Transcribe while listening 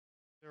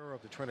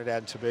of the Trinidad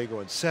and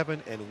Tobago in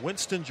 7, and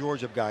Winston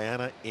George of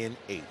Guyana in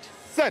 8.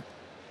 Set.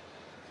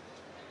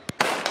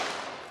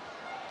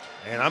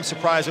 And I'm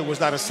surprised it was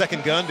not a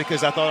second gun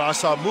because I thought I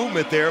saw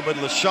movement there, but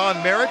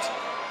Lashawn Merritt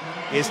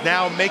is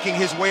now making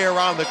his way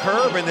around the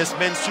curve in this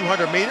men's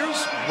 200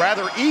 meters,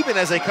 rather even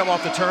as they come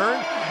off the turn.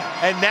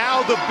 And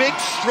now the big,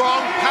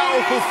 strong,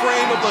 powerful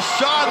frame of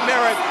Lashawn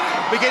Merritt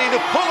beginning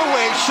to pull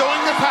away, showing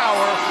the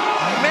power.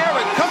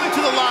 Merritt coming to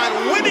the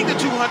line, winning the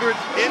 200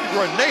 in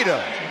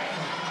Grenada.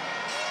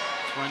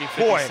 20:57.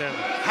 Boy,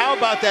 how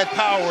about that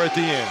power at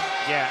the end?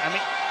 Yeah, I mean,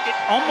 it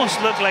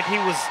almost looked like he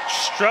was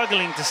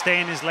struggling to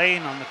stay in his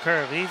lane on the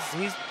curve. He's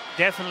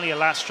definitely a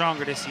lot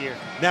stronger this year.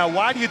 Now,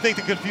 why do you think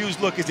the confused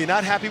look? Is he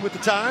not happy with the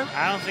time?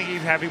 I don't think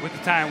he's happy with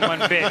the time one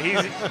bit.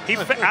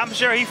 I'm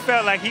sure he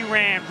felt like he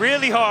ran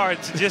really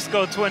hard to just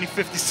go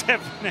 20:57.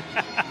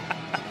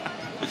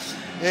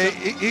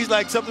 He's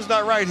like, something's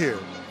not right here.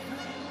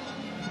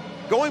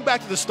 Going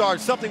back to the start,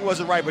 something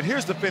wasn't right, but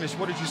here's the finish.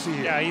 What did you see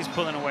here? Yeah, he's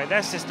pulling away.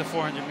 That's just the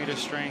 400-meter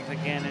strength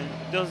again. And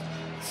those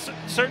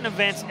certain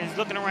events, and he's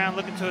looking around,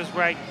 looking to his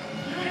right.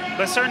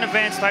 But certain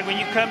events, like when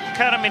you cut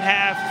them in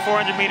half,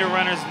 400-meter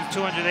runners and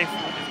 200, if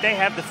they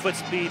have the foot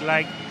speed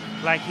like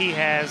he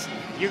has,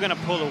 you're going to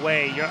pull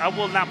away. I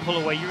will not pull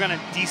away. You're going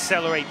to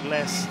decelerate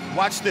less.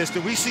 Watch this.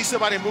 Did we see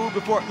somebody move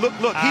before? Look,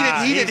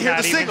 he didn't hear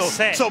the signal.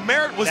 So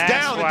Merritt was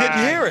down and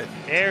didn't hear it.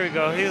 There we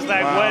go. He was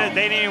like, wow. What?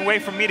 They didn't even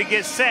wait for me to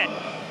get set.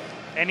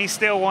 And he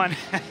still won.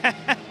 And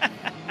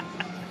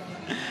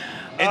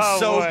oh,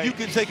 so boy. you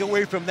can take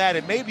away from that.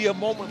 It may be a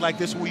moment like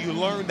this where you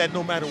learn that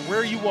no matter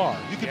where you are,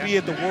 you could be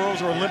at the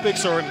Worlds or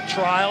Olympics or in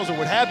trials or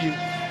what have you,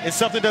 and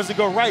something doesn't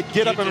go right,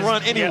 get up and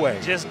run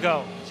anyway. Just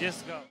go.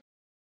 Just go.